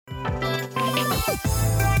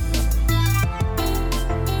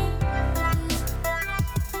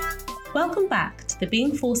back to the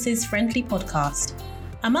Being Forces Friendly Podcast,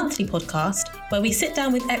 a monthly podcast where we sit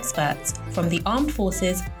down with experts from the armed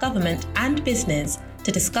forces, government and business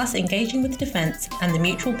to discuss engaging with defence and the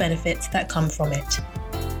mutual benefits that come from it.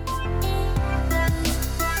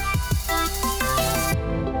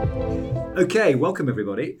 Okay, welcome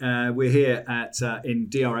everybody. We're here in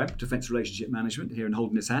DRM, Defence Relationship Management, here in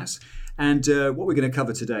Holderness House. And what we're going to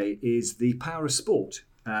cover today is the power of sport,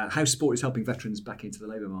 how sport is helping veterans back into the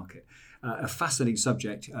labour market. A fascinating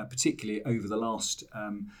subject, particularly over the last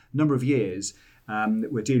number of years.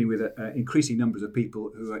 We're dealing with increasing numbers of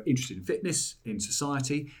people who are interested in fitness, in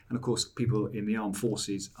society, and of course people in the armed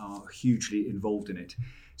forces are hugely involved in it.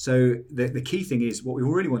 So the key thing is, what we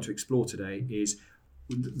really want to explore today is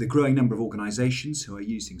the growing number of organisations who are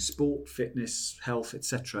using sport, fitness, health,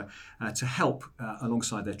 etc. To help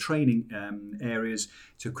alongside their training areas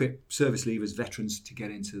to equip service leavers, veterans to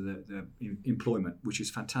get into the employment, which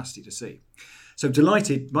is fantastic to see. So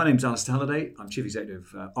delighted. My name's Alistair Halliday. I'm Chief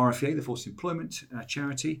Executive of RFEA, the Forces Employment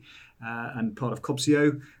Charity, and part of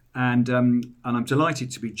COBSEO. And I'm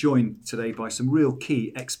delighted to be joined today by some real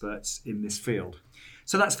key experts in this field.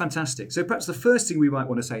 So that's fantastic. So perhaps the first thing we might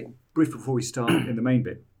want to say, briefly before we start in the main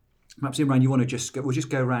bit, perhaps Imran, you want to we'll just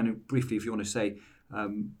go around and briefly, if you want to say,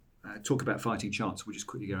 talk about Fighting Chance. We'll just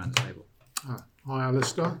quickly go around the table. Hi,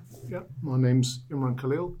 Alistair. My name's Imran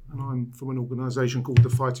Khalil, and I'm from an organisation called the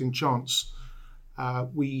Fighting Chance.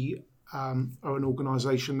 We are an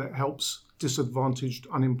organisation that helps disadvantaged,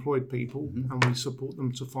 unemployed people, and we support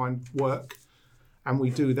them to find work. And we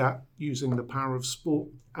do that using the power of sport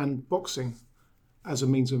and boxing as a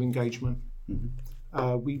means of engagement.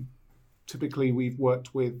 We've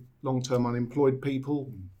worked with long-term unemployed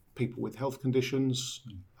people, people with health conditions,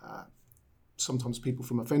 sometimes people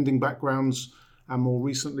from offending backgrounds, and more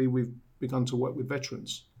recently we've begun to work with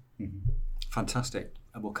veterans. Fantastic.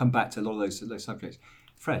 And we'll come back to a lot of those subjects.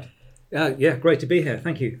 Fred? Great to be here.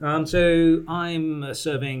 Thank you. So I'm a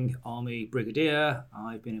serving Army Brigadier.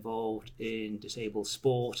 I've been involved in disabled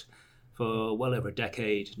sport for well over a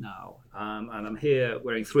decade now, and I'm here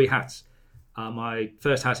wearing three hats. My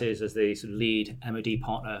first hat is as the sort of lead MOD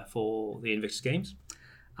partner for the Invictus Games.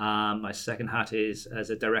 My second hat is as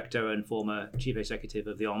a director and former chief executive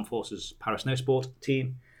of the Armed Forces Para-Snowsport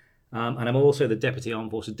team, and I'm also the Deputy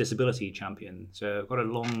Armed Forces Disability Champion. So I've got a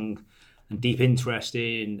long and deep interest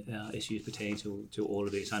in issues pertaining to all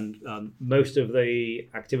of these, and most of the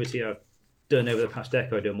activity I've done over the past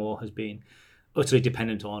decade or more has been utterly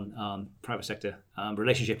dependent on private sector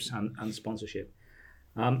relationships and sponsorship.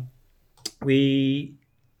 So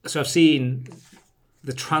I've seen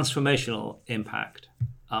the transformational impact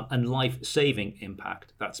and life-saving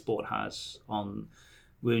impact that sport has on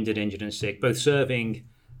wounded, injured and sick, both serving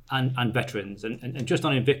and veterans. And just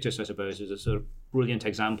on Invictus, I suppose, is a sort of brilliant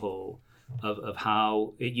example of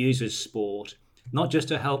how it uses sport, not just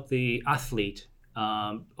to help the athlete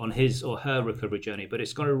on his or her recovery journey, but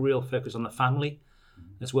it's got a real focus on the family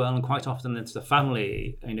as well, and quite often it's the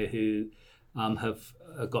family who have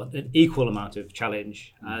got an equal amount of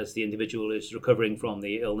challenge as the individual is recovering from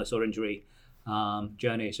the illness or injury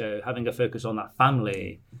journey. So having a focus on that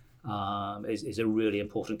family is a really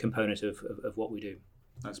important component of what we do.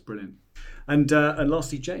 That's brilliant. And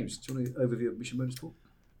lastly, James, do you want an overview of Mission Motorsport?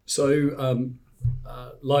 So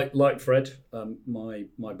like Fred, my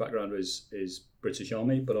background is British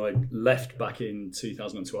Army, but I left back in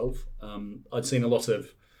 2012. I'd seen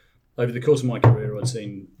over the course of my career, I'd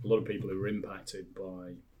seen a lot of people who were impacted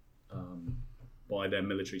by their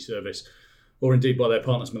military service, or indeed by their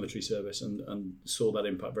partner's military service, and saw that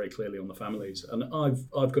impact very clearly on the families. And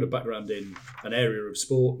I've got a background in an area of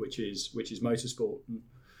sport, which is motorsport.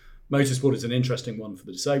 Motorsport is an interesting one for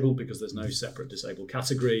the disabled because there's no separate disabled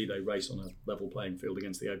category. They race on a level playing field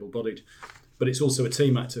against the able-bodied. But it's also a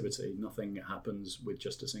team activity. Nothing happens with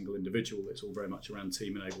just a single individual. It's all very much around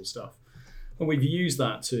team-enabled stuff. And we've used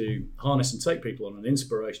that to harness and take people on an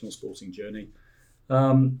inspirational sporting journey,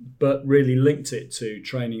 but really linked it to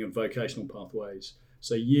training and vocational pathways.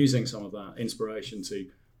 So using some of that inspiration to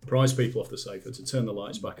prise people off the sofa, to turn the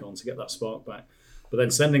lights back on, to get that spark back, but then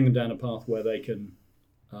sending them down a path where they can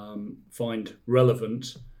find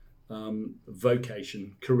relevant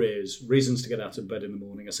vocation, careers, reasons to get out of bed in the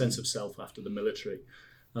morning, a sense of self after the military,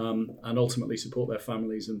 and ultimately support their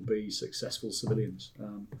families and be successful civilians.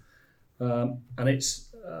 And it's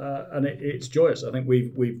joyous. I think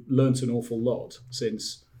we've learnt an awful lot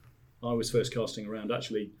since I was first casting around,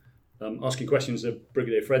 actually asking questions of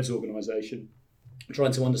Brigadier Fred's organisation,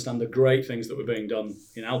 trying to understand the great things that were being done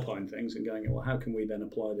in alpine things and going, well, how can we then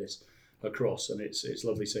apply this across? And it's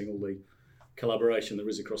lovely seeing all the collaboration there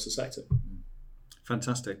is across the sector.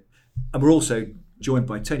 Fantastic. And we're also joined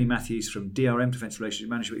by Tony Matthews from DRM, Defence Relationship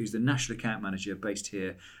Management, who's the National Account Manager based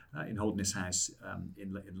here in Holderness House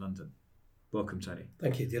in London. Welcome, Tony.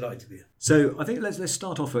 Thank you. Delighted to be here. So I think let's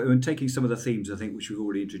start off and taking some of the themes I think which we've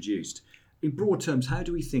already introduced. In broad terms, how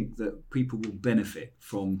do we think that people will benefit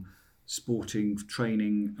from sporting,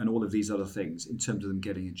 training, and all of these other things in terms of them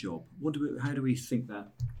getting a job? How do we think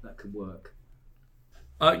that can work?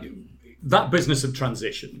 That business of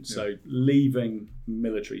transition, so leaving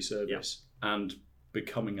military service and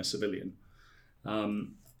becoming a civilian,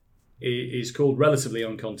 is called relatively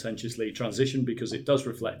uncontentiously transition because it does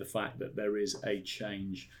reflect the fact that there is a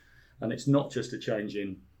change, and it's not just a change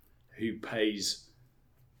in who pays.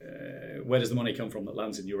 Where does the money come from that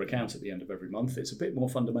lands in your account at the end of every month? It's a bit more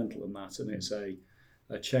fundamental than that, and it's a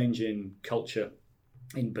change in culture,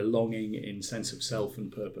 in belonging, in sense of self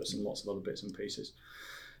and purpose, and lots of other bits and pieces.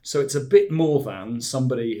 So it's a bit more than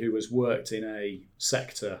somebody who has worked in a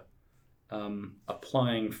sector,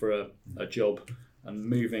 applying for a job and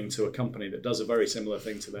moving to a company that does a very similar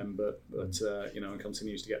thing to them, but and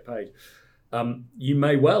continues to get paid. You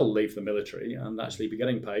may well leave the military and actually be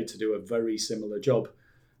getting paid to do a very similar job.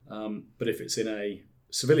 But if it's in a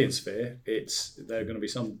civilian sphere, there are going to be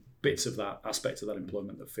some bits of that aspect of that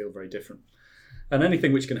employment that feel very different. And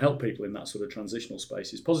anything which can help people in that sort of transitional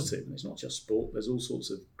space is positive. And it's not just sport. There's all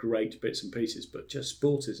sorts of great bits and pieces, but just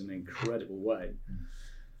sport is an incredible way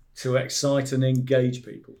to excite and engage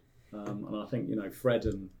people. And I think, Fred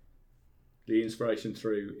and the inspiration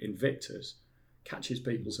through Invictus catches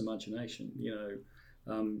people's imagination,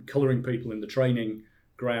 colouring people in the training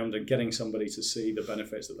ground and getting somebody to see the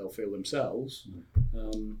benefits that they'll feel themselves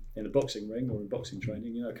in a boxing ring or in boxing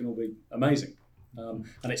training, can all be amazing. And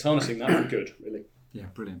it's harnessing that for good, really. Yeah,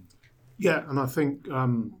 brilliant. Yeah, and I think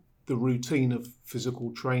the routine of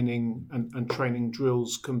physical training and training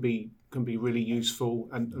drills can be really useful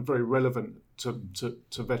and very relevant to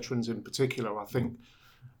veterans in particular. I think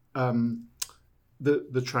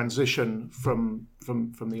the transition from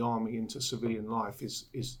the army into civilian life is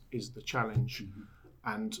the challenge,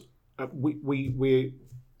 and we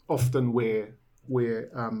often we're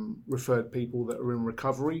referred people that are in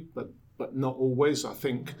recovery, but not always. I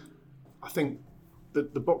think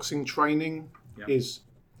that the boxing training is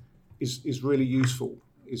really useful.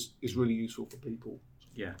 Is really useful for people.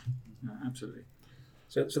 Yeah, no, absolutely.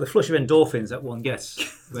 So the flush of endorphins that one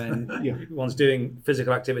gets when one's doing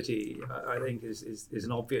physical activity, I think, is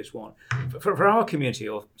an obvious one. For our community,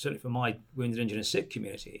 or certainly for my wounded, injured and sick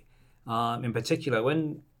community, in particular,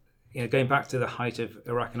 when going back to the height of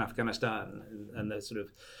Iraq and Afghanistan and the sort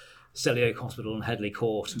of Selly Oak Hospital and Headley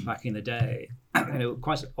Court back in the day,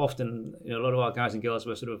 quite often a lot of our guys and girls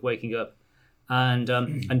were sort of waking up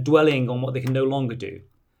and dwelling on what they can no longer do.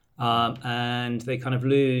 And they kind of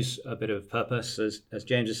lose a bit of purpose. As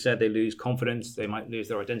James has said, they lose confidence, they might lose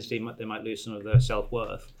their identity, they might lose some of their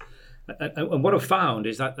self-worth. And what I've found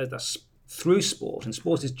is that through sport, and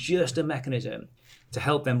sport is just a mechanism to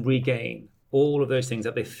help them regain all of those things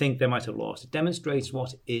that they think they might have lost. It demonstrates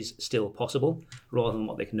what is still possible rather than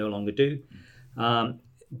what they can no longer do.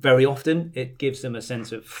 Very often, it gives them a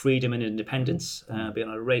sense of freedom and independence, be it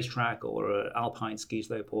on a racetrack or an alpine ski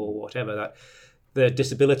slope or whatever, that the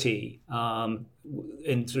disability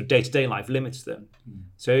in sort of day-to-day life limits them.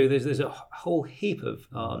 So there's a whole heap of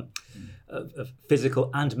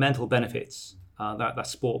physical and mental benefits that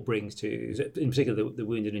sport brings to, in particular, the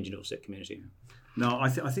wounded, injured or sick community. No, I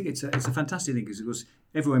think it's a fantastic thing because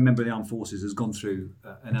every member of the armed forces has gone through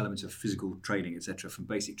an element of physical training, etc., from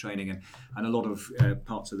basic training, and a lot of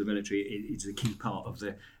parts of the military. It's a key part of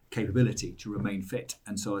the capability to remain fit,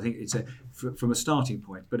 and so I think it's from a starting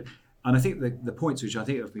point. And I think the points which I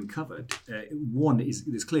think have been covered, one is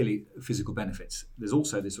there's clearly physical benefits. There's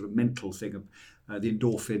also this sort of mental thing of the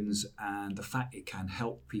endorphins and the fact it can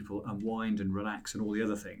help people unwind and relax and all the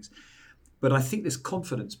other things. But I think this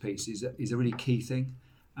confidence piece is a really key thing,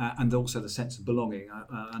 and also the sense of belonging.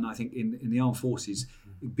 And I think in the armed forces,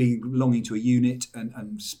 belonging to a unit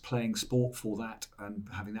and playing sport for that and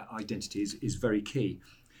having that identity is very key.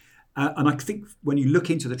 And I think when you look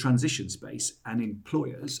into the transition space and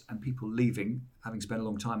employers and people leaving, having spent a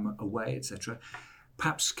long time away, etc.,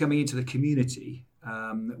 perhaps coming into the community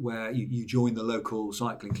where you join the local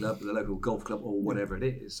cycling club, the local golf club, or whatever it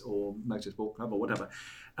is, or motorsport club, or whatever,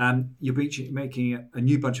 you're making a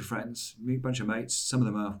new bunch of friends, new bunch of mates. Some of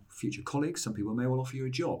them are future colleagues. Some people may well offer you a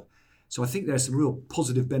job. So I think there's some real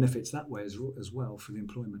positive benefits that way as well for the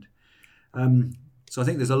employment. So I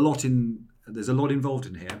think there's a lot involved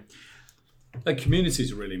in here. And community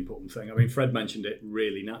is a really important thing. I mean, Fred mentioned it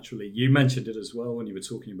really naturally. You mentioned it as well when you were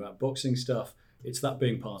talking about boxing stuff. It's that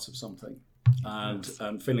being part of something. and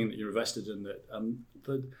feeling that you're invested in it. And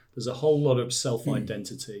there's a whole lot of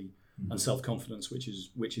self-identity and self-confidence which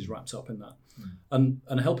is wrapped up in that,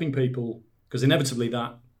 and helping people, because inevitably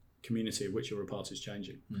that community of which you're a part is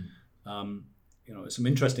changing. It's some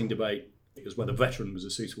interesting debate because whether veteran was a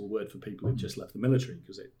suitable word for people who've just left the military,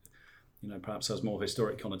 because it perhaps has more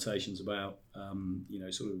historic connotations about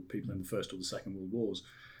sort of people in the First or the Second World Wars.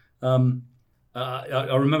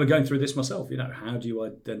 I remember going through this myself. How do you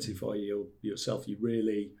identify yourself? You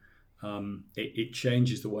really it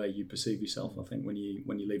changes the way you perceive yourself, I think, when you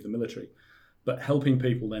leave the military. But helping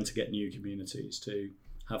people then to get new communities, to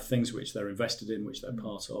have things which they're invested in, which they're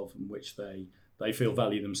part of, and which they feel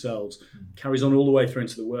value themselves, carries on all the way through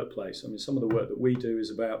into the workplace. I mean, some of the work that we do is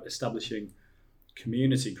about establishing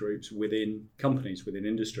community groups within companies, within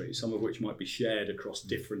industries, some of which might be shared across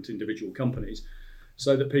different individual companies,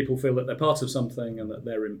 so that people feel that they're part of something and that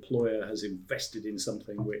their employer has invested in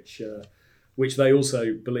something which they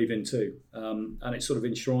also believe in too. And it's sort of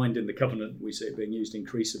enshrined in the covenant. We see it being used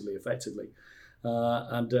increasingly effectively.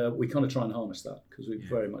 And we kind of try and harness that because we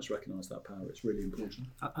very much recognise that power. It's really important.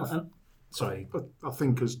 Sorry. I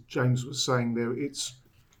think, as James was saying there, it's,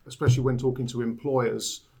 especially when talking to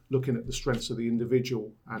employers, looking at the strengths of the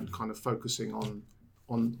individual and kind of focusing on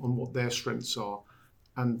what their strengths are,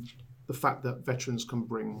 and the fact that veterans can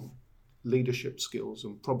bring leadership skills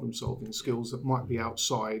and problem-solving skills that might be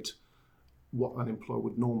outside what an employer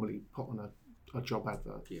would normally put on a job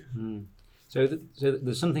advert. So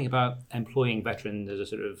there's something about employing veterans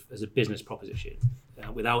as a business proposition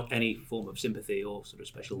without any form of sympathy or sort of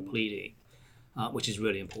special pleading, which is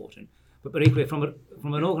really important. But equally, from an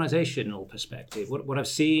organisational perspective, what I've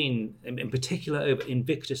seen in particular over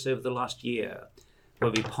Invictus over the last year,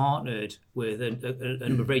 where we partnered with a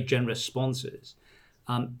number of very generous sponsors,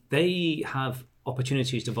 they have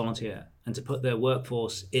opportunities to volunteer and to put their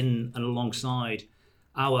workforce in and alongside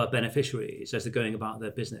our beneficiaries as they're going about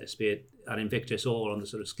their business, be it at Invictus or on the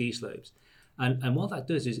sort of ski slopes. And what that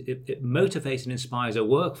does is it motivates and inspires a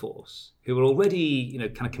workforce who are already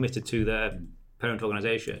kind of committed to their parent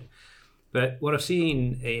organisation. But what I've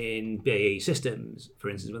seen in BAE Systems, for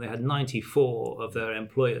instance, when they had 94 of their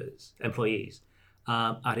employees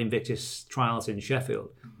at Invictus trials in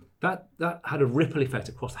Sheffield, that had a ripple effect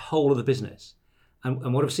across the whole of the business.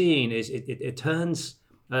 And what I've seen is it turns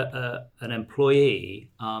an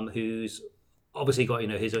employee who's obviously got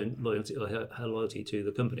his own loyalty or her loyalty to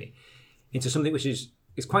the company into something which is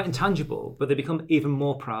quite intangible, but they become even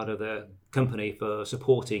more proud of their company for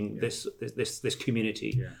supporting this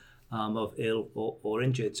community of ill or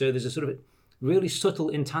injured. So there's a sort of really subtle,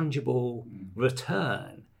 intangible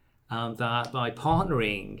return that by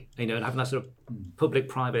partnering, and having that sort of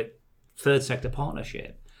public-private third sector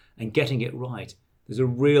partnership and getting it right, there's a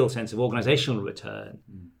real sense of organisational return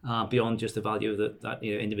beyond just the value that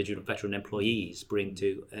individual veteran employees bring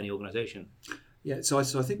to any organisation. Yeah, so I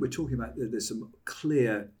think we're talking about there's some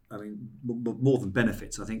clear, more than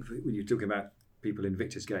benefits. I think when you're talking about people in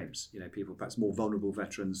Invictus Games, people perhaps more vulnerable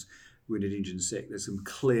veterans, wounded, injured and sick, there's some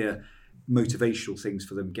clear motivational things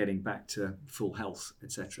for them getting back to full health,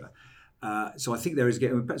 etc. So I think there is,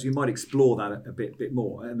 perhaps we might explore that a bit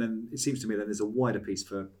more. And then it seems to me that there's a wider piece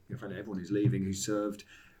for everyone who's leaving, who's served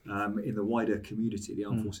in the wider community, the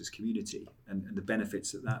Armed Forces community, and the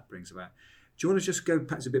benefits that brings about. Do you want to just go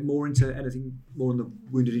perhaps a bit more into anything more on the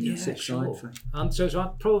wounded, injured, sick side? So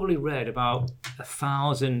I've probably read about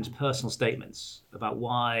 1,000 personal statements about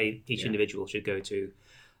why each individual should go to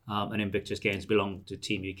an Invictus Games, belong to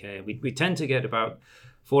Team UK. We tend to get about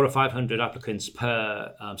 400 or 500 applicants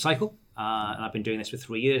per cycle. And I've been doing this for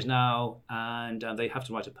 3 years now, and they have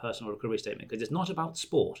to write a personal recovery statement because it's not about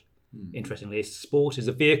sport. Interestingly, sport is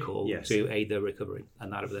a vehicle to aid their recovery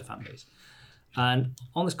and that of their families. And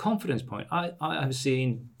on this confidence point, I have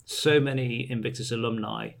seen so many Invictus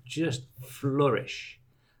alumni just flourish.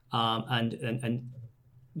 And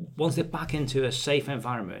once they're back into a safe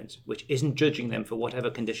environment, which isn't judging them for whatever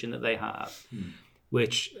condition that they have,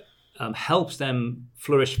 which helps them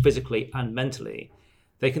flourish physically and mentally,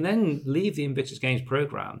 they can then leave the Invictus Games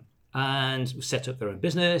programme and set up their own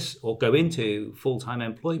business or go into full-time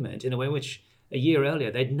employment in a way which a year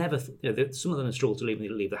earlier they'd never some of them had struggled to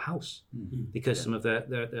leave the house because some of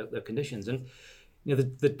their conditions. And the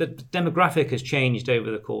demographic has changed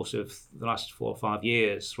over the course of the last 4 or 5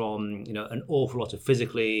 years from an awful lot of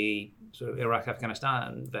physically sort of Iraq,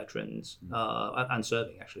 Afghanistan veterans and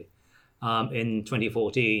serving actually in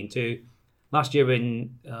 2014 to last year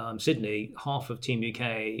in Sydney, half of Team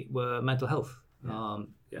UK were mental health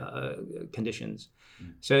conditions.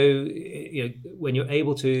 So when you're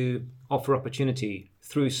able to offer opportunity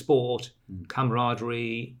through sport,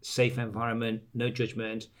 camaraderie, safe environment, no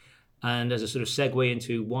judgment, and as a sort of segue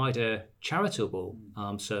into wider charitable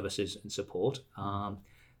services and support,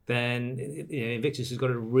 then Invictus has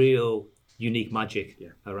got a real unique magic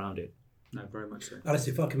around it. No, very much so. Alice,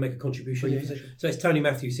 if I can make a contribution. So it's Tony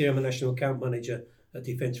Matthews here. I'm a National Account Manager at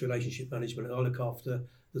Defence Relationship Management, and I look after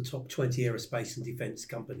the top 20 aerospace and defence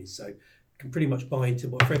companies. So can pretty much buy into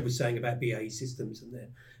what Fred was saying about BAE Systems and their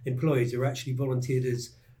employees who are actually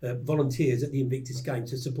volunteers at the Invictus Games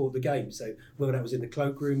to support the game. So whether that was in the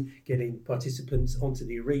cloakroom, getting participants onto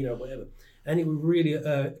the arena or whatever. And it was really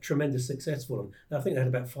a tremendous success for them. And I think they had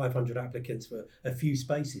about 500 applicants for a few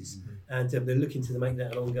spaces, and they're looking to make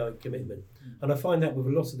that an ongoing commitment. And I find that with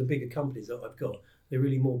a lot of the bigger companies that I've got, they're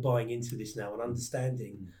really more buying into this now and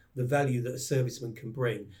understanding the value that a serviceman can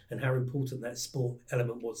bring and how important that sport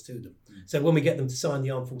element was to them. So when we get them to sign the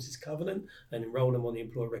Armed Forces Covenant and enrol them on the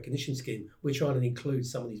Employer Recognition Scheme, we're trying to include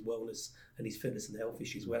some of these wellness and these fitness and health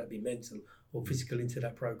issues, whether it be mental or physical, into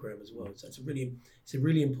that program as well. So it's a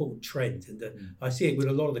really important trend, and I see it with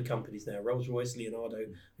a lot of the companies now. Rolls-Royce, Leonardo,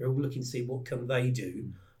 they're all looking to see what can they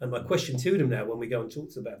do. And my question to them now, when we go and talk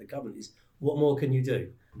to them about the covenant, is what more can you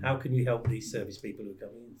do? How can you help these service people who are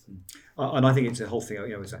coming in? And I think it's a whole thing.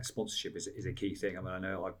 It's that sponsorship is a key thing. I mean, I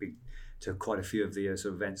know I've been to quite a few of the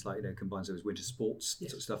sort of events like combined service winter sports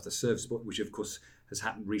sort of stuff, the service sport, which of course has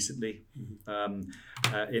happened recently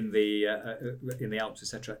in the Alps,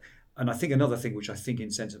 etc. And I think another thing which I think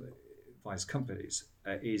incentivizes companies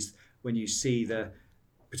is when you see the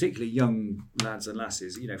particularly young lads and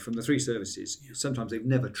lasses, from the three services, sometimes they've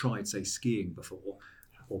never tried, say, skiing before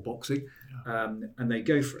or boxing, and they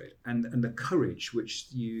go for it. And the courage which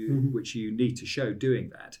you need to show doing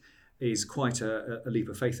that is quite a leap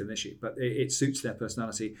of faith initially, but it suits their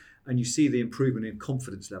personality, and you see the improvement in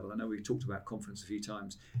confidence level. I know we've talked about confidence a few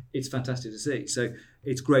times. It's fantastic to see. So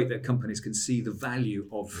it's great that companies can see the value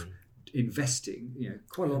of investing,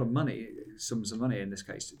 quite a lot of money, sums of money in this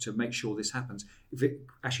case, to make sure this happens.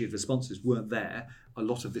 If the sponsors weren't there, a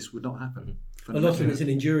lot of this would not happen. A lot of it's an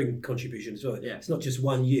enduring contribution as well. Yeah. It's not just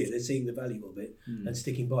 1 year. They're seeing the value of it and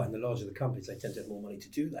sticking by it. And the larger the companies, they tend to have more money to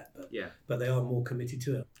do that. But they are more committed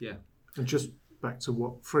to it. Yeah. And just back to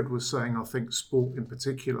what Fred was saying, I think sport in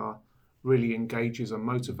particular really engages and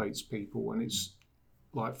motivates people. And it's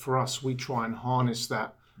like, for us, we try and harness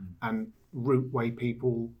that and route way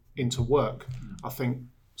people into work. I think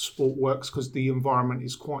sport works because the environment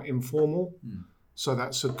is quite informal. So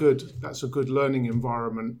that's a good learning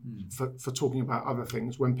environment for talking about other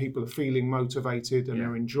things. When people are feeling motivated and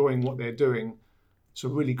they're enjoying what they're doing, it's a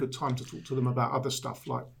really good time to talk to them about other stuff,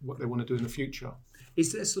 like what they want to do in the future.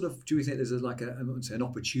 Is there do we think there's an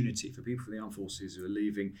opportunity for people from the armed forces who are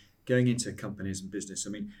leaving, going into companies and business? I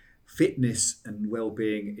mean, fitness and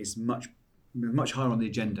well-being is much higher on the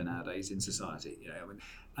agenda nowadays in society.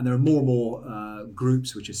 And there are more and more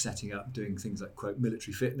groups which are setting up, doing things like, quote,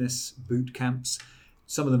 military fitness, boot camps.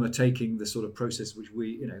 Some of them are taking the sort of process which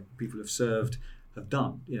people have served have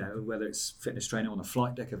done, whether it's fitness training on a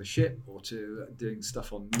flight deck of a ship or to doing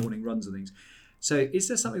stuff on morning runs and things. So is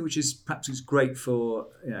there something which is perhaps great for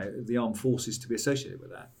the armed forces to be associated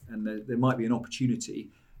with that? And there might be an opportunity,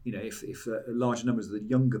 if large numbers of the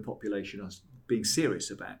younger population are being serious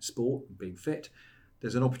about sport and being fit,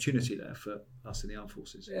 there's an opportunity there for us in the armed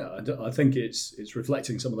forces. Yeah, I think it's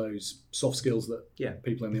reflecting some of those soft skills that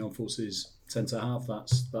people in the armed forces tend to have.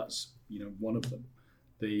 That's one of them.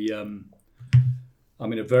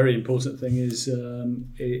 A very important thing is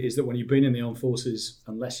that when you've been in the armed forces,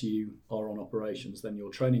 unless you are on operations, then you're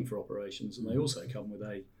training for operations, and they also come with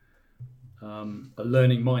a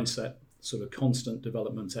learning mindset, sort of constant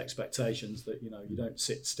development expectations that you don't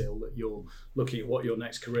sit still, that you're looking at what your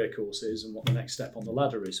next career course is and what the next step on the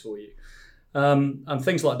ladder is for you, and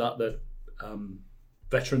things like that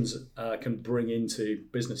veterans can bring into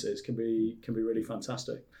businesses can be really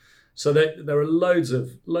fantastic. So there are loads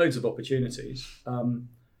of opportunities.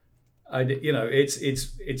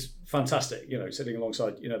 It's fantastic. Sitting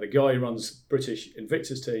alongside the guy who runs British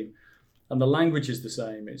Invictus team. And the language is the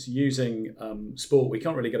same. It's using sport. We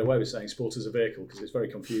can't really get away with saying sport as a vehicle because it's very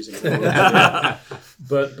confusing.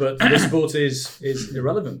 But the sport is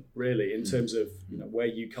irrelevant, really, in terms of where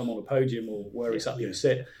you come on a podium or where exactly you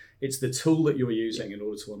sit. It's the tool that you're using in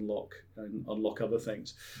order to unlock other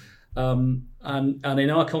things. And in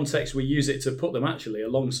our context, we use it to put them actually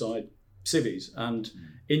alongside civvies and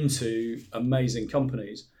into amazing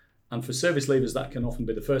companies. And for service leaders, that can often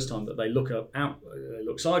be the first time that they look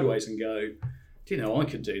sideways and go, I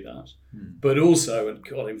could do that. But also, and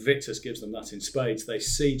God, Invictus gives them that in spades, they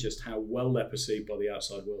see just how well they're perceived by the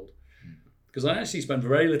outside world. Because I actually spend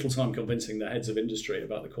very little time convincing the heads of industry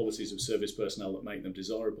about the qualities of service personnel that make them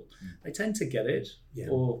desirable. They tend to get it,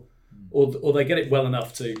 or they get it well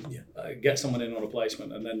enough to get someone in on a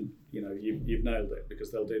placement, and then you've nailed it,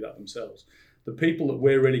 because they'll do that themselves. The people that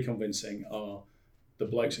we're really convincing are the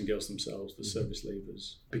blokes and girls themselves, the service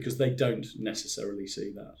leavers, because they don't necessarily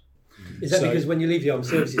see that. Is that because when you leave the armed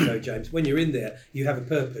services, though, James, when you're in there, you have a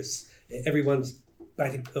purpose. Everyone's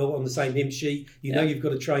back on the same hymn sheet. You know you've got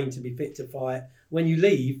to train to be fit to fight. When you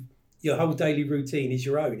leave, your whole daily routine is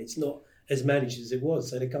your own. It's not as managed as it was,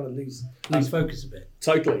 so they kind of lose focus a bit.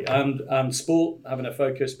 Totally. And sport, having a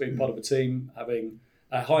focus, being part of a team, having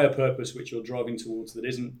a higher purpose which you're driving towards that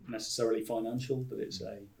isn't necessarily financial, but it's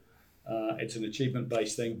an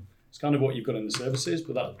achievement-based thing. It's kind of what you've got in the services,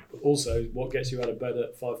 but that also what gets you out of bed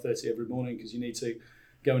at 5:30 every morning, because you need to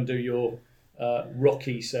go and do your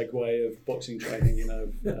rocky segue of boxing training,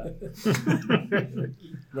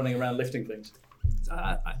 running around lifting things.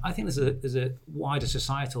 I think there's a wider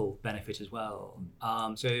societal benefit as well.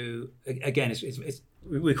 So again,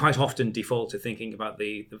 we quite often default to thinking about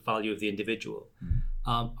the value of the individual.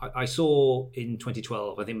 I saw in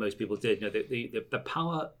 2012, I think most people did, the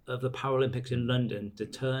power of the Paralympics in London to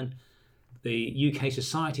turn the UK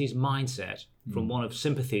society's mindset from one of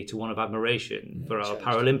sympathy to one of admiration for our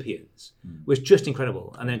Paralympians was just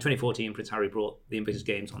incredible. And then in 2014, Prince Harry brought the Olympics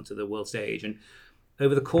Games onto the world stage. And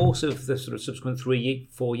over the course of the sort of subsequent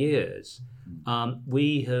 4 years,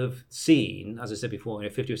 we have seen, as I said before,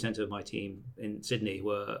 50% of my team in Sydney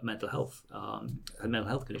were had mental health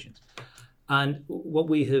conditions. And what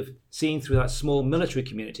we have seen through that small military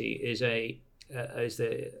community is an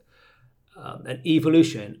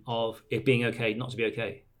evolution of it being okay not to be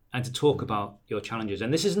okay, and to talk about your challenges.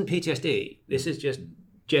 And this isn't PTSD. This is just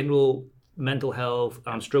general mental health.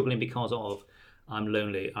 I'm struggling because of, I'm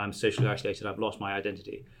lonely, I'm socially isolated, I've lost my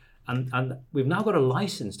identity. And we've now got a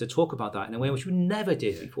license to talk about that in a way which we never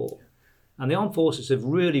did before. And the armed forces have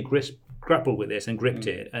really grappled with this and gripped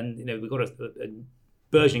it. And we've got a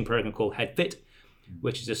burgeoning program called HeadFit,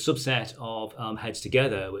 which is a subset of Heads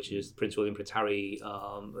Together, which is Prince William, Prince Harry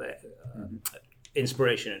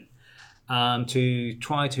inspiration, to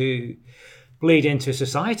try to bleed into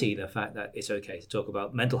society the fact that it's okay to talk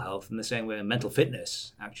about mental health in the same way, mental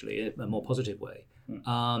fitness, actually, in a more positive way,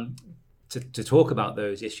 to talk about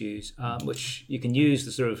those issues, which you can use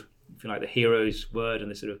the sort of, if you like, the hero's word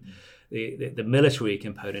and the sort of the military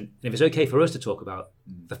component. And if it's okay for us to talk about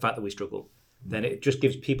the fact that we struggle, then it just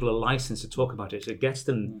gives people a license to talk about it. So it gets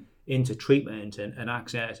them into treatment and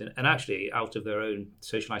access and actually out of their own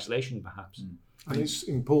social isolation, perhaps. And it's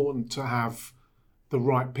important to have the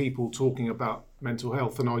right people talking about mental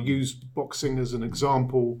health. And I'll use boxing as an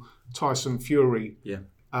example. Tyson Fury,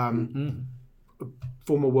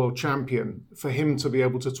 former world champion, for him to be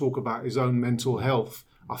able to talk about his own mental health,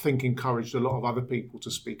 I think encouraged a lot of other people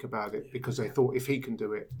to speak about it, because they thought if he can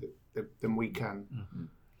do it, then we can.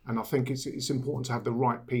 And I think it's important to have the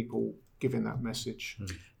right people giving that message.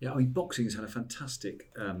 Yeah, I mean, boxing has had a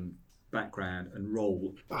fantastic background and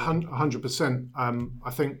role. 100%.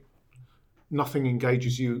 I think nothing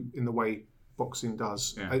engages you in the way boxing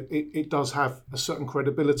does. Yeah. It does have a certain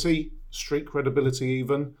credibility, street credibility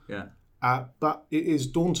even. Yeah. But it is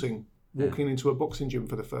daunting walking into a boxing gym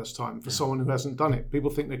for the first time for someone who hasn't done it. People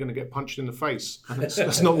think they're going to get punched in the face.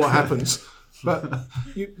 That's not what happens. But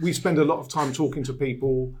we spend a lot of time talking to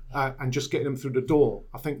people and just getting them through the door.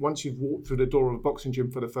 I think once you've walked through the door of a boxing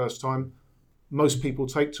gym for the first time, most people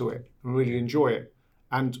take to it and really enjoy it.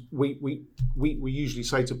 And we usually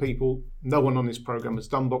say to people, no one on this program has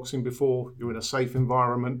done boxing before. You're in a safe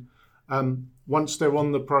environment. Once they're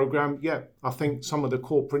on the program, I think some of the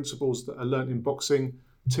core principles that are learnt in boxing,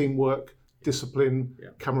 teamwork, discipline,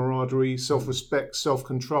 camaraderie, self-respect,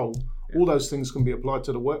 self-control, all those things can be applied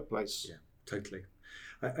to the workplace. Yeah, totally.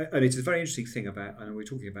 And it's a very interesting thing about, and we're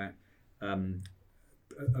talking about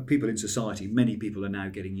people in society. Many people are now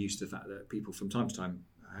getting used to the fact that people from time to time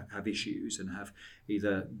have issues and have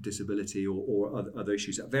either disability or other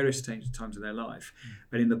issues at various times in their life.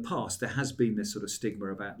 And in the past, there has been this sort of stigma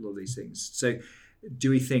about a lot of these things. So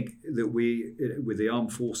do we think that we, with the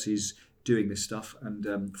armed forces doing this stuff,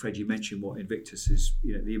 and Fred, you mentioned what Invictus is,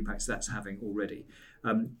 the impacts that's having already,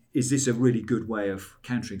 is this a really good way of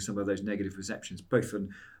countering some of those negative perceptions, both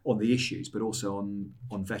on the issues, but also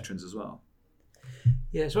on veterans as well?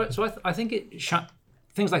 Yeah, so I think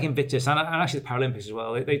things like Invictus and actually the Paralympics as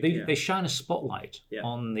well, they shine a spotlight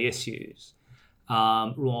on the issues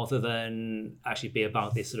rather than actually be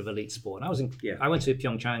about this sort of elite sport. And I went to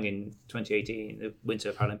Pyeongchang in 2018, the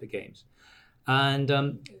Winter Paralympic Games,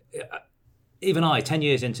 and even I, 10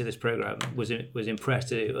 years into this program, was impressed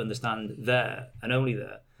to understand there, and only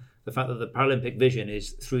there, the fact that the Paralympic vision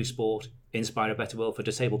is through sport, inspire a better world for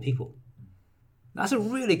disabled people. That's a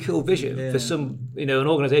really cool vision for some, an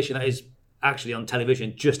organisation that is actually on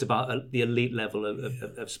television just about the elite level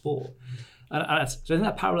of sport. And so I think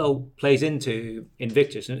that parallel plays into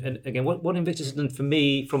Invictus. And again, what Invictus has done for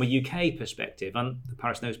me from a UK perspective, and the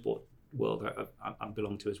Para Snow Sport world I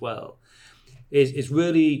belong to as well, is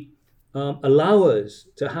really allow us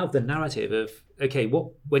to have the narrative of, okay,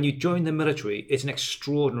 when you join the military, it's an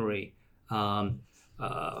extraordinary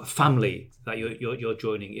family that you're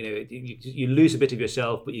joining. You lose a bit of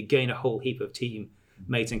yourself, but you gain a whole heap of team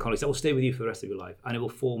mates and colleagues that will stay with you for the rest of your life, and it will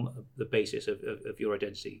form the basis of your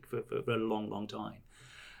identity for a long, long time.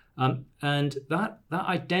 And that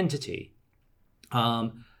identity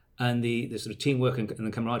and the sort of teamwork and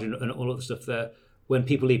the camaraderie and all of the stuff there, when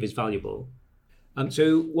people leave, is valuable.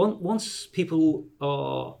 So once people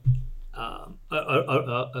have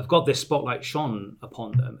got this spotlight shone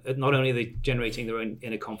upon them, not only are they generating their own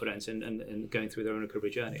inner confidence and going through their own recovery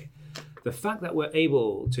journey, the fact that we're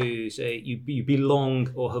able to say you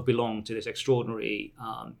belong or have belonged to this extraordinary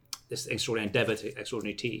endeavour, to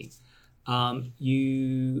extraordinary team,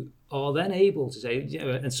 you are then able to say,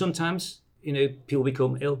 and sometimes people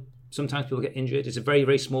become ill, sometimes people get injured. It's a very,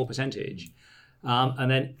 very small percentage,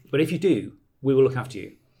 but if you do, we will look after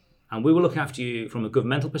you. And we will look after you from a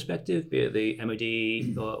governmental perspective, be it the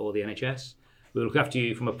MOD or the NHS. We'll look after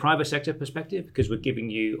you from a private sector perspective, because we're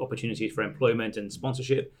giving you opportunities for employment and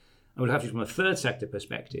sponsorship. And we'll look after you from a third sector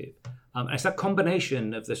perspective. And it's that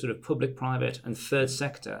combination of the sort of public, private and third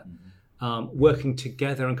sector working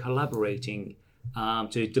together and collaborating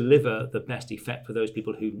to deliver the best effect for those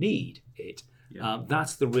people who need it. Yeah.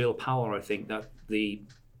 That's the real power, I think, that the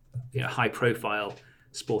high-profile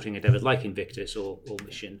sporting endeavours like Invictus or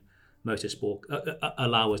Mission Motorsport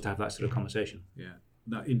allow us to have that sort of conversation. Yeah,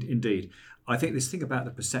 no, indeed. I think this thing about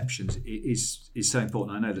the perceptions is so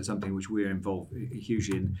important. I know that's something which we're involved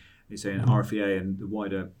hugely in RFEA and the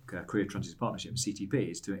wider Career Transition Partnership,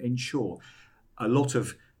 CTP, is to ensure a lot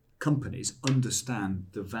of companies understand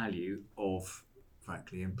the value of,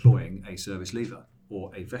 frankly, employing a service leaver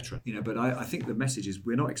or a veteran. But I think the message is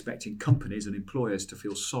we're not expecting companies and employers to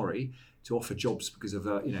feel sorry to offer jobs because of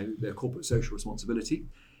their corporate social responsibility.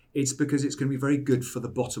 It's because it's going to be very good for the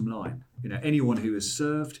bottom line. Anyone who has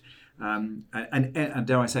served, and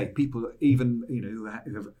dare I say, people even who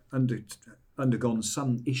have undergone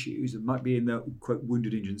some issues and might be in the quote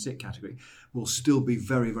wounded, injured, and sick category, will still be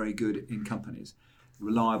very, very good in companies.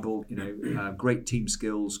 Reliable, great team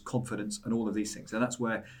skills, confidence, and all of these things. And that's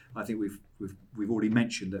where I think we've already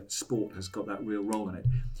mentioned that sport has got that real role in it.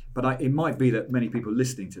 But it might be that many people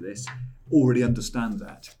listening to this already understand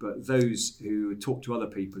that. But those who talk to other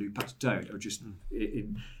people who perhaps don't, or just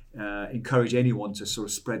encourage anyone to sort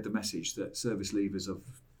of spread the message that service leavers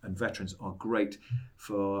and veterans are great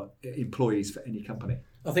for employees for any company.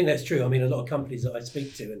 I think that's true. I mean, a lot of companies that I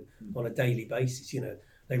speak to and on a daily basis,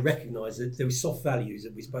 they recognise that there are soft values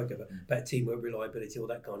that we spoke about teamwork, reliability, all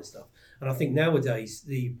that kind of stuff. And I think nowadays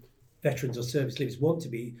the veterans or service leavers want to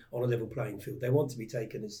be on a level playing field. They want to be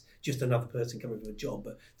taken as just another person coming from a job,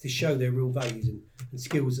 but to show their real values and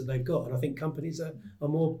skills that they've got. And I think companies are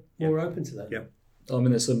more open to that. Yeah, I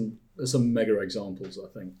mean, there's some mega examples, I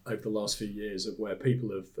think, over the last few years of where people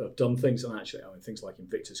have done things, and actually, things like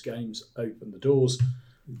Invictus Games opened the doors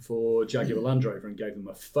for Jaguar Land Rover and gave them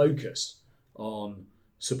a focus on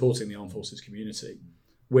supporting the armed forces community,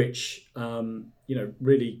 which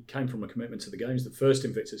really came from a commitment to the games. The first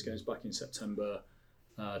Invictus Games back in September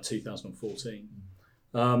 2014,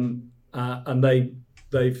 and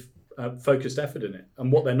they've focused effort in it.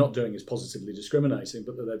 And what they're not doing is positively discriminating,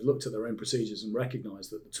 but that they've looked at their own procedures and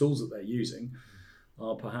recognised that the tools that they're using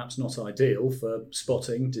are perhaps not ideal for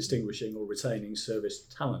spotting, distinguishing, or retaining service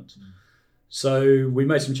talent. So we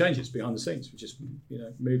made some changes behind the scenes. We just,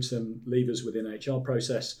 moved some levers within HR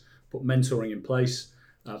process, put mentoring in place,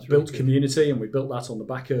 built community, and we built that on the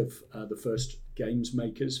back of the first games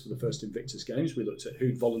makers for the first Invictus Games. We looked at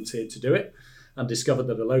who'd volunteered to do it and discovered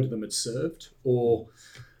that a load of them had served or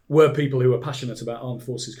were people who were passionate about armed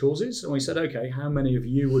forces causes. And we said, okay, how many of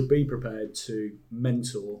you would be prepared to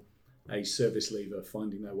mentor a service leaver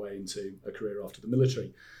finding their way into a career after the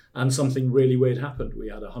military? And something really weird happened. We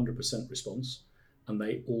had 100% response and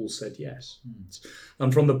they all said yes.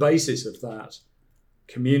 And from the basis of that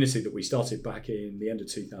community that we started back in the end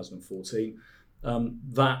of 2014,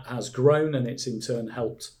 that has grown, and it's in turn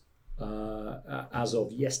helped, as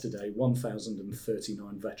of yesterday,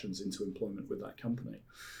 1,039 veterans into employment with that company.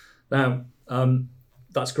 Now,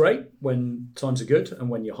 That's great when times are good and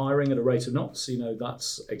when you're hiring at a rate of knots.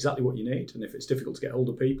 That's exactly what you need. And if it's difficult to get hold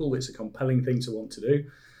of people, it's a compelling thing to want to do.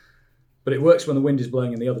 But it works when the wind is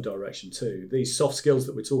blowing in the other direction too. These soft skills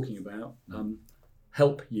that we're talking about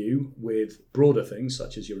help you with broader things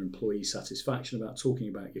such as your employee satisfaction, about talking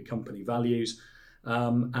about your company values,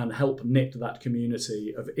 and help knit that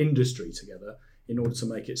community of industry together in order to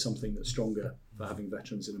make it something that's stronger for having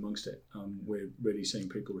veterans in amongst it. We're really seeing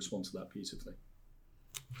people respond to that beautifully.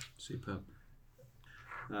 Superb.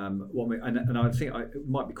 And I think it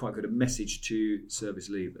might be quite good a message to service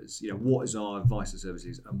leavers. What is our advice to service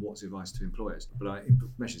leavers and what's advice to employers? But I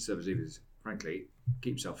message to service leavers, frankly,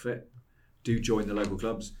 keep yourself fit. Do join the local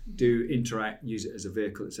clubs. Do interact. Use it as a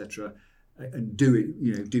vehicle, etc. And do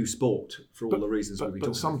it. Do sport for all the reasons we've been talking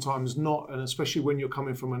about. But sometimes not, and especially when you're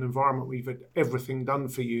coming from an environment where you've had everything done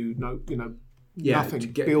for you.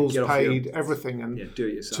 Nothing, bills paid, everything, and do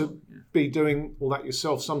it yourself. To be doing all that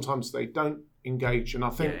yourself, sometimes they don't engage, and I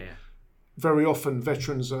think very often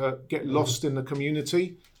veterans get lost in the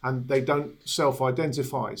community and they don't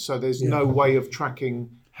self-identify. So there's no way of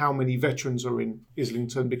tracking how many veterans are in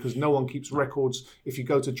Islington because no one keeps records. If you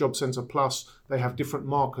go to Job Centre Plus, they have different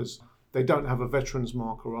markers. They don't have a veterans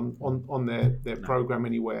marker on their programme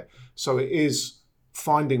anywhere. So it is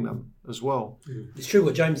finding them as well. It's true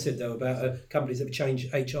what James said though about companies that have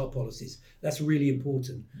changed HR policies. That's really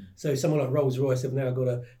important. So someone like Rolls-Royce have now got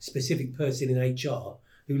a specific person in HR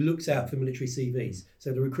who looks out for military CVs.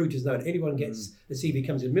 So the recruiters know that anyone gets the CV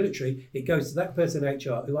comes in military, it goes to that person in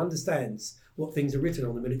HR who understands what things are written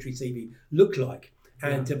on the military CV look like.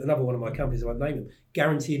 And another one of my companies, I won't name them,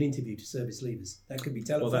 guarantee an interview to service leavers. That could be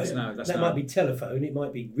telephone. Well, might be telephone. It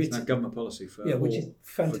might be written. That's government policy for which is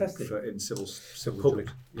fantastic for in civil public.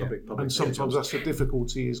 Public. And sometimes that's the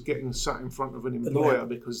difficulty is getting sat in front of an employer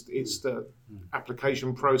because it's the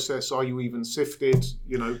application process. Are you even sifted?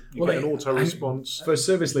 You get an auto response. For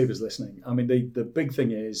service leavers listening, I mean, the big thing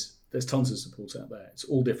is there's tons of support out there. It's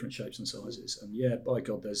all different shapes and sizes, and by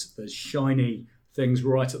God, there's shiny things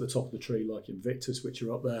right at the top of the tree, like Invictus, which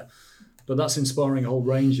are up there. But that's inspiring a whole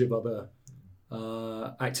range of other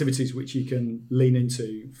activities which you can lean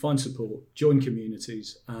into, find support, join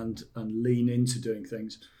communities, and lean into doing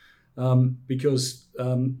things. Because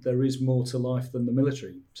there is more to life than the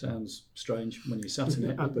military. Sounds strange when you're sat in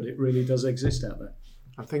it, but it really does exist out there.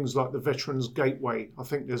 And things like the Veterans Gateway, I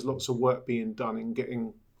think there's lots of work being done in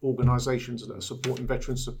getting organisations that are supporting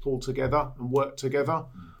veterans to pull together and work together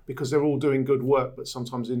because they're all doing good work, but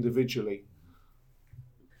sometimes individually.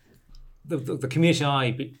 The community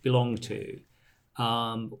I belong to,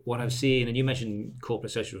 what I've seen, and you mentioned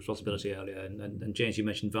corporate social responsibility earlier, and James, you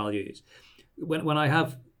mentioned values. When I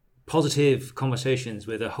have positive conversations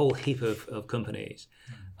with a whole heap of companies,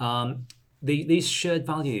 these shared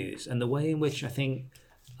values and the way in which I think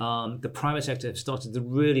the private sector have started to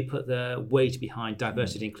really put their weight behind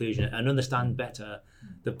diversity and inclusion and understand better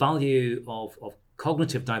the value of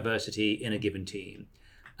cognitive diversity in a given team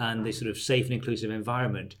and the sort of safe and inclusive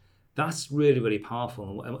environment, that's really, really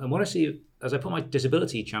powerful. And what I see as I put my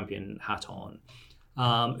disability champion hat on,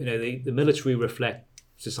 the military reflect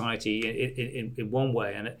society in one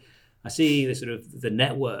way, and I see the sort of the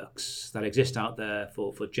networks that exist out there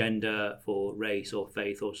for gender, for race or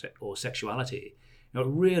faith or sexuality, a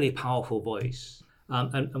really powerful voice.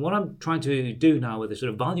 And what I'm trying to do now with this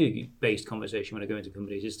sort of value-based conversation when I go into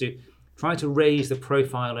companies is to try to raise the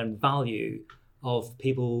profile and value of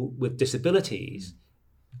people with disabilities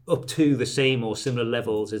up to the same or similar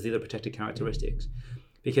levels as the other protected characteristics.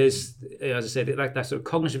 Because, as I said, that sort of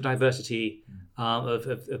cognitive diversity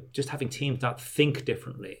of just having teams that think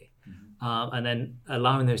differently, and then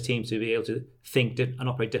allowing those teams to be able to think and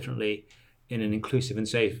operate differently in an inclusive and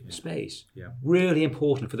safe space. Really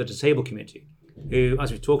important for the disabled community, who,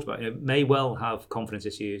 as we've talked about, may well have confidence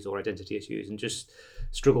issues or identity issues and just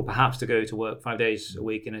struggle perhaps to go to work 5 days a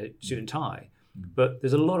week in a suit and tie. But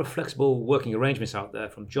there's a lot of flexible working arrangements out there,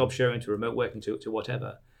 from job sharing to remote working to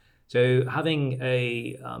whatever. So having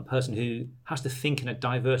a person who has to think in a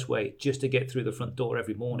diverse way just to get through the front door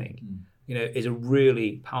every morning, is a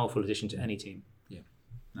really powerful addition to any team. Yeah,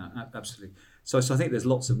 no, absolutely. So I think there's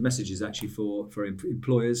lots of messages actually for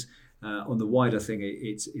employers. On the wider thing,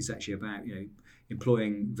 it's actually about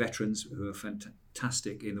employing veterans who are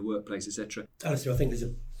fantastic in the workplace, etc. Alistair, I think there's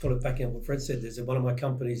backing up what Fred said, there's one of my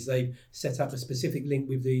companies, they've set up a specific link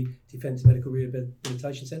with the Defence Medical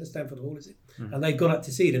Rehabilitation Centre, Stamford Hall, is it? And they've gone up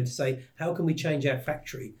to see them to say, how can we change our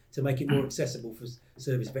factory to make it more accessible for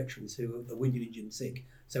service veterans who are wounded, injured and sick?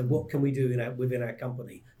 So what can we do within our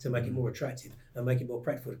company to make it more attractive and make it more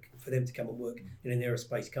practical for them to come and work in an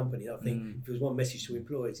aerospace company? I think if there was one message to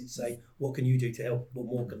employers, it'd say, what can you do to help? What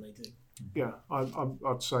more can they do? Yeah,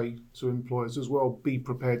 I'd say to employers as well, be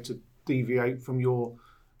prepared to deviate from your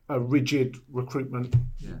rigid recruitment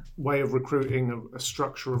way of recruiting, a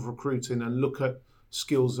structure of recruiting, and look at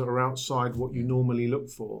skills that are outside what you normally look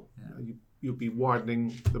for. You'll be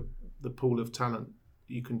widening the pool of talent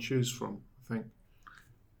you can choose from, I think.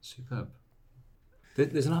 Superb.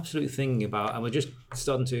 There's an absolute thing about, and we're just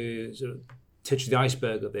starting to sort of touch the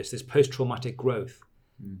iceberg of this post-traumatic growth.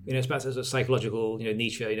 It's about as a psychological,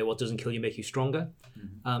 Nietzsche, what doesn't kill you make you stronger.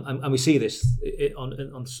 And we see this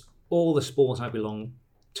on all the sports I belong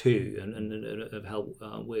to and have helped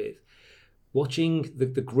with. Watching the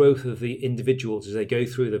growth of the individuals as they go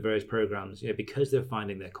through the various programs, because they're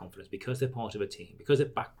finding their confidence, because they're part of a team, because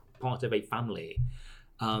they're part of a family,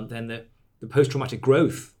 then the post-traumatic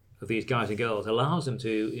growth of these guys and girls allows them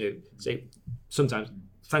to, say sometimes,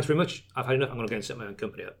 thanks very much, I've had enough, I'm going to go and set my own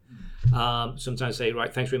company up. Sometimes say,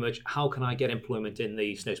 right, thanks very much, how can I get employment in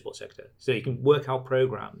the snow sports sector? So you can work out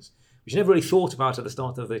programs which you never really thought about at the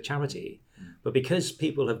start of the charity, but because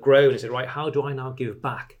people have grown and said, right, how do I now give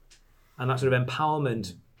back? And that sort of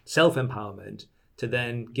empowerment, self-empowerment, to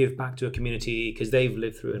then give back to a community because they've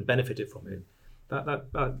lived through and benefited from it.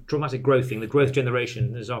 That dramatic growth thing, the growth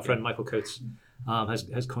generation, as our friend Michael Coates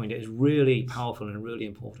has coined it, is really powerful and really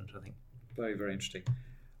important, I think. Very, very interesting.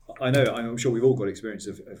 I'm sure we've all got experience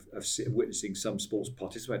of witnessing some sports,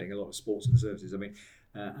 participating in a lot of sports and services. I mean,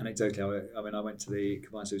 anecdotally, I went to the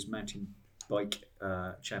Combined Service Mountain Bike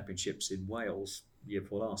Championships in Wales the year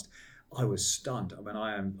before last. I was stunned. I mean,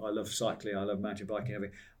 I love cycling, I love mountain biking,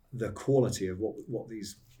 everything. The quality of what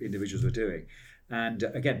these individuals were doing. And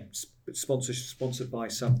again, sponsored by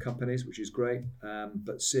some companies, which is great.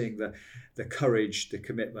 But seeing the courage, the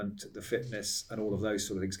commitment, the fitness, and all of those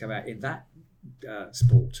sort of things come out in that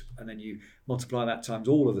sport, and then you multiply that times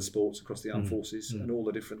all of the sports across the armed forces and all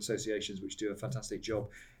the different associations which do a fantastic job.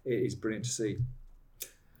 It is brilliant to see.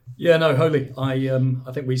 Yeah, no, wholly.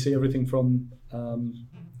 I think we see everything from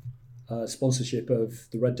sponsorship of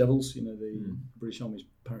the Red Devils, the British Army's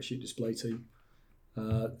parachute display team,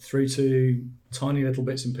 through to tiny little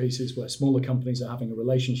bits and pieces where smaller companies are having a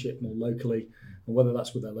relationship more locally, and whether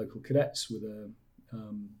that's with their local cadets, with a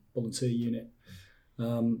volunteer unit,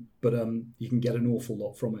 but you can get an awful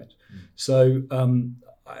lot from it. So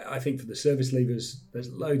I think for the service leavers, there's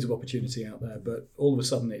loads of opportunity out there, but all of a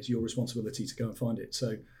sudden it's your responsibility to go and find it.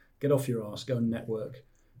 So get off your arse, go and network.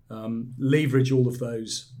 Leverage all of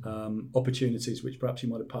those opportunities which perhaps you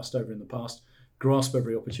might have passed over in the past. Grasp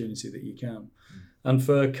every opportunity that you can. And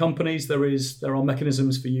for companies, there are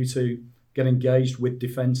mechanisms for you to get engaged with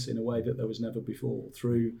defence in a way that there was never before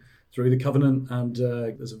through the Covenant. And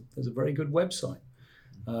there's a very good website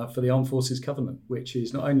for the Armed Forces Covenant, which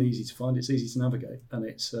is not only easy to find, it's easy to navigate, and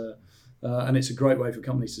it's a great way for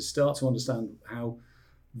companies to start to understand how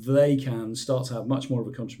they can start to have much more of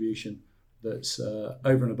a contribution that's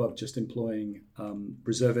over and above just employing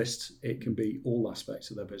reservists. It can be all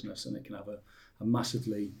aspects of their business, and it can have a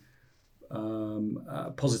massively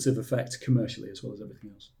positive effect commercially as well as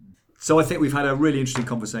everything else. So I think we've had a really interesting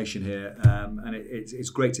conversation here, and it's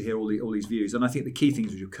great to hear all these views. And I think the key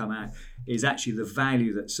things which have come out is actually the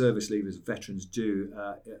value that service leavers, veterans do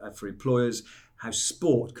for employers, how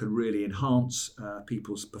sport can really enhance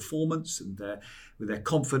people's performance and their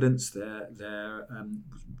confidence, their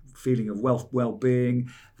feeling of well-being,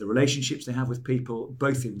 the relationships they have with people,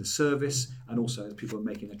 both in the service and also the people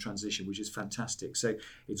making the transition, which is fantastic. So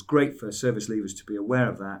it's great for service leavers to be aware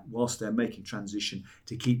of that whilst they're making transition,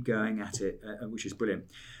 to keep going at it, which is brilliant.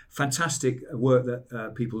 Fantastic work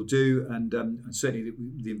that people do, and certainly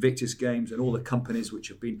the Invictus Games and all the companies which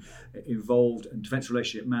have been involved, and Defence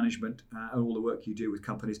Relationship Management and all the work you do with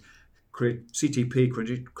companies, CTP,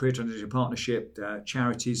 Career Transition Partnership,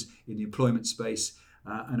 charities in the employment space,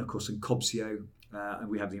 and of course in COBSIO, and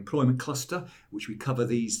we have the employment cluster, which we cover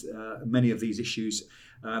many of these issues.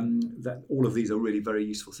 That all of these are really very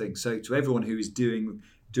useful things. So to everyone who is doing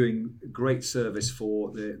great service for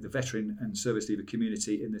the veteran and service leaver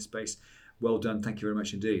community in this space, well done. Thank you very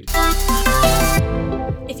much indeed.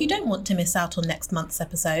 If you don't want to miss out on next month's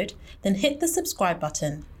episode, then hit the subscribe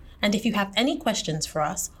button. And if you have any questions for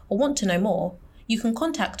us or want to know more, you can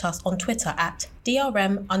contact us on Twitter at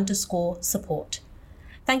DRM_support.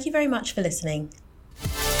 Thank you very much for listening.